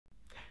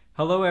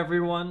Hello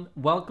everyone,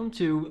 welcome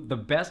to the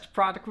best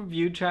product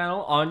review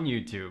channel on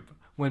YouTube.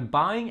 When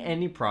buying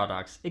any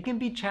products, it can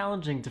be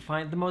challenging to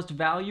find the most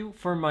value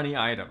for money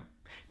item.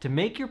 To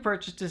make your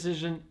purchase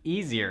decision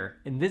easier,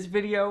 in this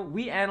video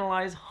we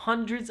analyze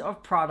hundreds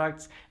of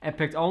products and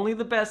picked only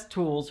the best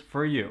tools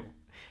for you.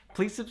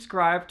 Please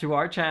subscribe to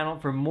our channel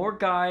for more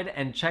guide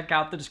and check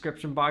out the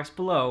description box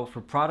below for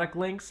product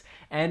links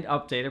and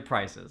updated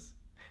prices.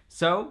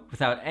 So,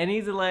 without any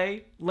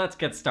delay, let's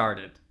get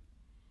started.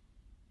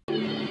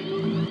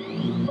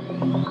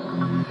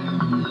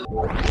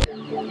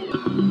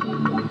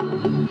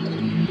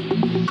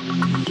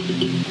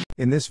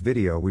 In this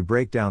video we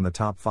break down the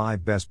top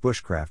 5 best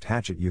bushcraft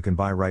hatchet you can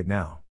buy right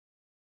now.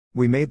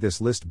 We made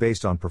this list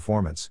based on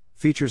performance,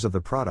 features of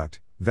the product,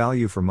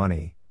 value for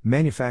money,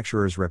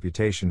 manufacturer's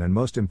reputation and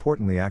most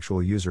importantly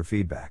actual user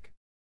feedback.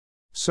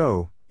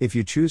 So, if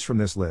you choose from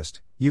this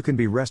list, you can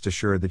be rest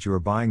assured that you are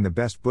buying the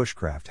best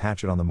bushcraft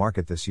hatchet on the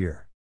market this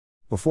year.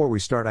 Before we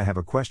start, I have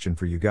a question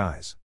for you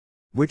guys.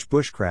 Which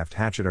bushcraft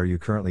hatchet are you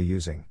currently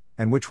using,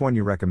 and which one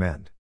you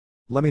recommend?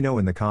 Let me know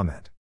in the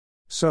comment.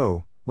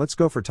 So, let's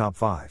go for top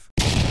 5.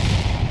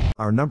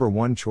 Our number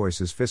 1 choice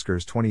is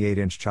Fiskars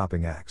 28-inch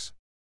chopping axe.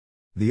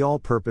 The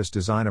all-purpose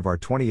design of our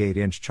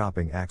 28-inch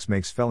chopping axe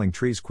makes felling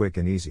trees quick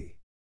and easy.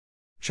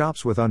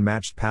 Chops with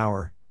unmatched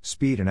power,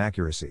 speed and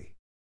accuracy.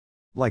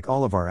 Like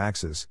all of our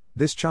axes,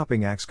 this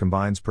chopping axe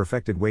combines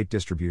perfected weight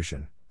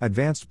distribution,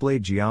 advanced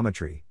blade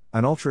geometry,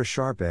 an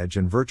ultra-sharp edge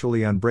and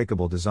virtually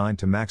unbreakable design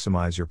to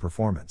maximize your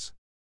performance.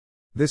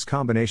 This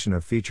combination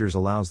of features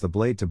allows the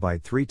blade to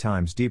bite 3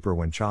 times deeper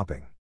when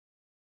chopping.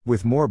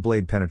 With more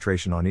blade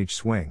penetration on each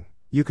swing,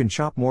 you can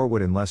chop more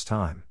wood in less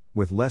time,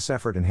 with less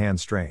effort and hand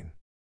strain.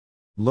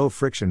 Low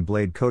friction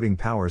blade coating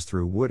powers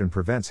through wood and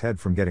prevents head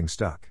from getting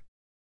stuck.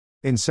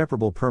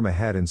 Inseparable perma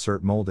head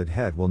insert molded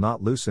head will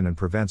not loosen and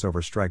prevents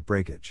overstrike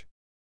breakage.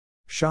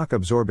 Shock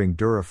absorbing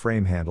Dura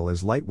frame handle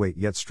is lightweight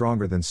yet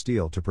stronger than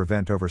steel to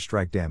prevent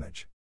overstrike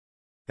damage.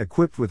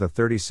 Equipped with a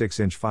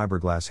 36-inch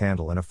fiberglass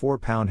handle and a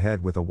 4-pound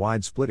head with a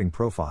wide splitting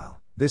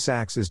profile, this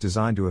axe is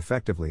designed to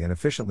effectively and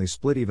efficiently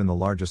split even the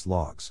largest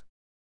logs.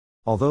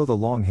 Although the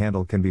long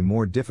handle can be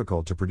more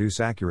difficult to produce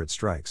accurate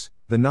strikes,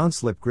 the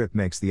non-slip grip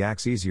makes the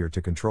axe easier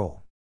to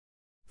control.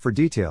 For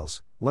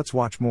details, let's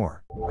watch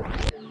more.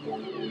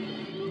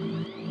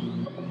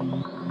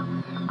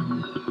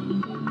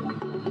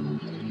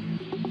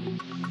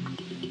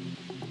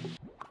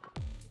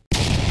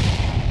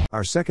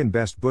 Our second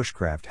best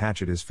bushcraft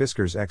hatchet is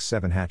Fiskars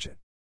X7 Hatchet.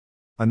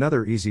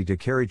 Another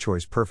easy-to-carry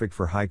choice perfect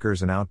for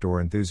hikers and outdoor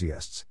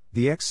enthusiasts,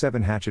 the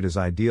X7 hatchet is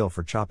ideal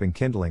for chopping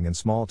kindling and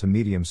small to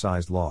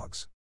medium-sized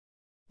logs.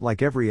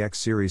 Like every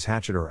X-series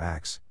hatchet or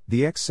axe,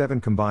 the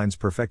X7 combines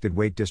perfected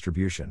weight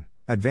distribution,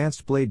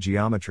 advanced blade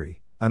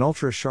geometry, an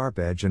ultra-sharp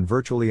edge and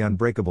virtually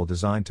unbreakable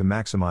design to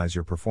maximize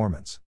your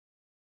performance.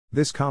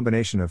 This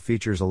combination of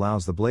features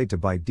allows the blade to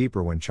bite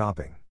deeper when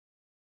chopping.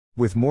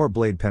 With more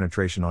blade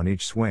penetration on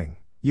each swing,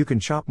 you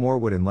can chop more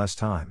wood in less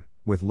time,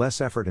 with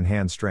less effort and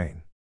hand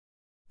strain.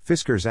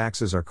 Fiskars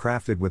axes are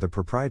crafted with a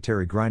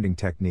proprietary grinding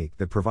technique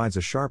that provides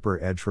a sharper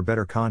edge for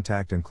better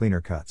contact and cleaner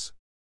cuts.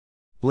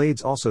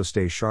 Blades also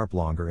stay sharp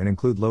longer and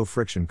include low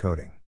friction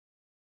coating.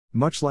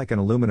 Much like an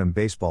aluminum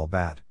baseball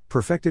bat,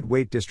 perfected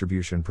weight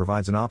distribution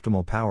provides an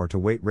optimal power to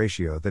weight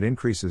ratio that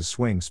increases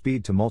swing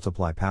speed to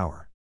multiply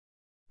power.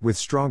 With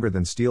stronger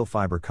than steel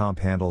fiber comp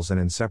handles and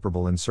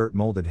inseparable insert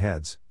molded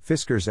heads,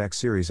 Fiskars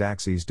X-series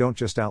axes don't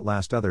just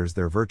outlast others,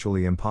 they're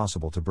virtually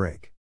impossible to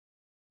break.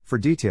 For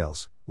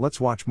details, let's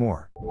watch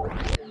more.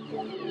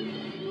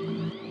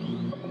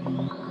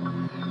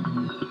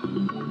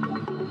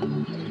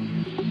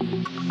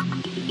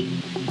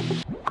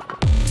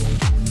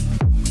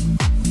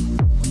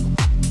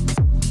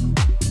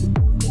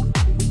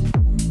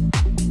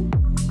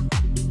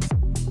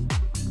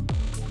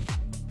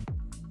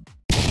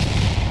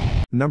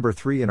 Number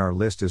 3 in our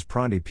list is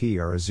Prandi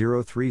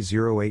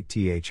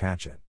PR0308TH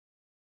Hatchet.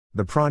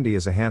 The Prandi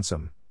is a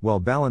handsome,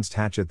 well-balanced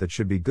hatchet that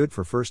should be good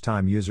for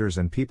first-time users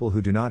and people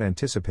who do not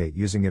anticipate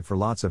using it for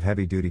lots of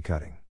heavy-duty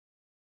cutting.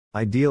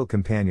 Ideal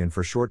companion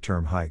for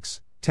short-term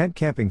hikes, tent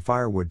camping,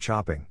 firewood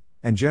chopping,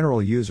 and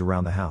general use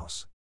around the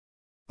house.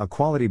 A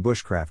quality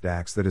bushcraft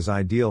axe that is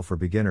ideal for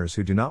beginners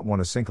who do not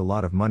want to sink a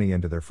lot of money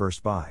into their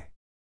first buy.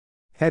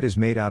 Head is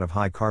made out of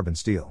high-carbon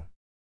steel.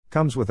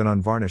 Comes with an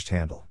unvarnished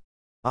handle.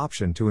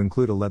 Option to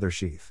include a leather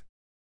sheath.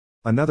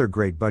 Another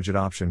great budget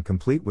option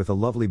complete with a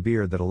lovely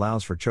beard that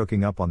allows for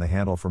choking up on the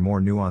handle for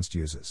more nuanced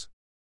uses.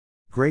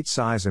 Great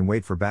size and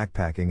weight for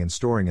backpacking and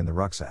storing in the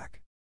rucksack.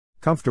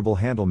 Comfortable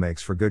handle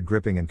makes for good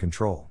gripping and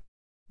control.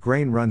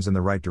 Grain runs in the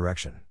right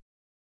direction.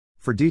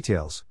 For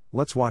details,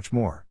 let's watch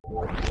more.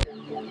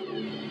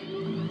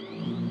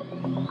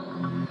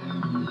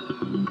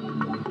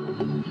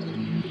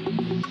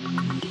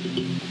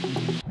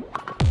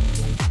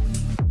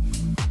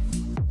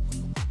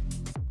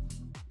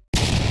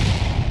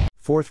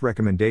 Fourth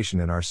recommendation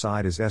in our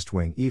side is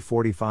ESTWING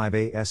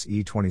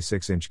E45ASE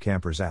 26-inch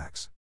Camper's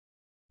Axe.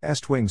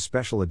 ESTWING's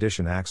Special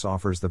Edition Axe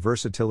offers the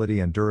versatility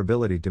and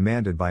durability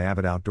demanded by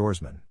avid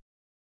outdoorsmen.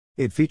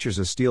 It features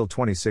a steel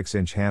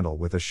 26-inch handle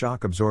with a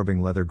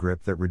shock-absorbing leather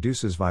grip that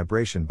reduces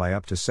vibration by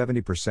up to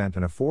 70%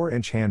 and a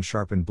 4-inch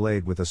hand-sharpened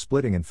blade with a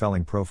splitting and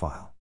felling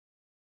profile.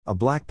 A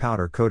black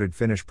powder-coated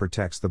finish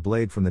protects the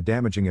blade from the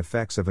damaging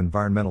effects of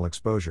environmental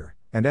exposure,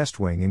 and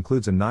ESTWING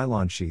includes a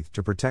nylon sheath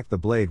to protect the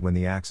blade when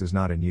the axe is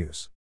not in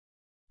use.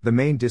 The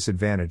main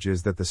disadvantage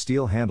is that the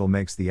steel handle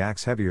makes the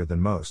axe heavier than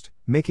most,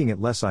 making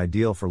it less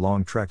ideal for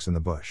long treks in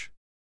the bush.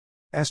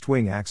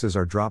 ESTWING axes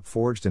are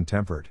drop-forged and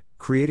tempered,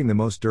 creating the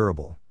most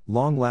durable,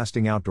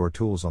 long-lasting outdoor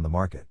tools on the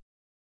market.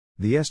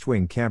 The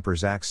ESTWING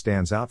Camper's axe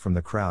stands out from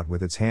the crowd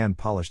with its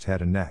hand-polished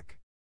head and neck.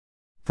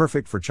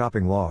 Perfect for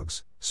chopping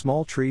logs,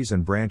 small trees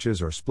and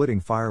branches, or splitting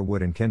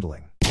firewood and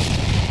kindling.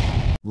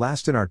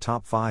 Last in our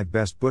top 5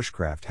 best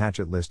bushcraft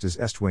hatchet list is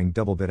ESTWING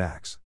Double Bit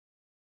Axe.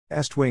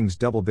 ESTWING's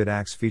Double Bit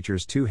Axe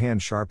features 2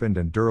 hand-sharpened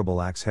and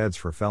durable axe heads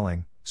for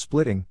felling,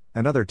 splitting,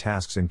 and other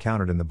tasks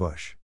encountered in the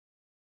bush.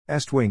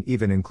 ESTWING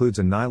even includes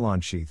a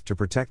nylon sheath to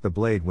protect the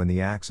blade when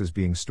the axe is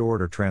being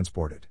stored or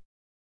transported.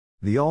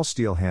 The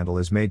all-steel handle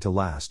is made to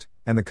last,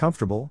 and the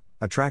comfortable,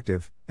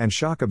 attractive, and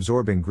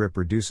shock-absorbing grip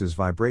reduces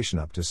vibration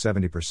up to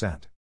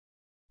 70%.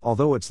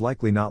 Although it's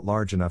likely not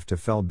large enough to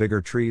fell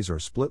bigger trees or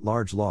split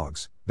large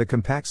logs, the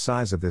compact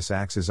size of this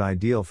axe is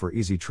ideal for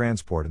easy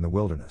transport in the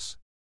wilderness.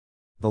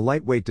 The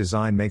lightweight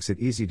design makes it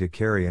easy to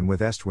carry, and with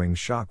ESTWING's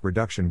shock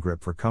reduction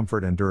grip for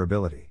comfort and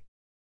durability.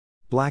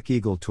 Black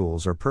Eagle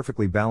tools are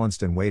perfectly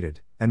balanced and weighted,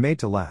 and made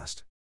to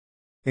last.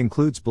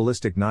 Includes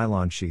ballistic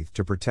nylon sheath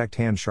to protect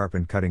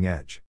hand-sharpened cutting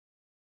edge.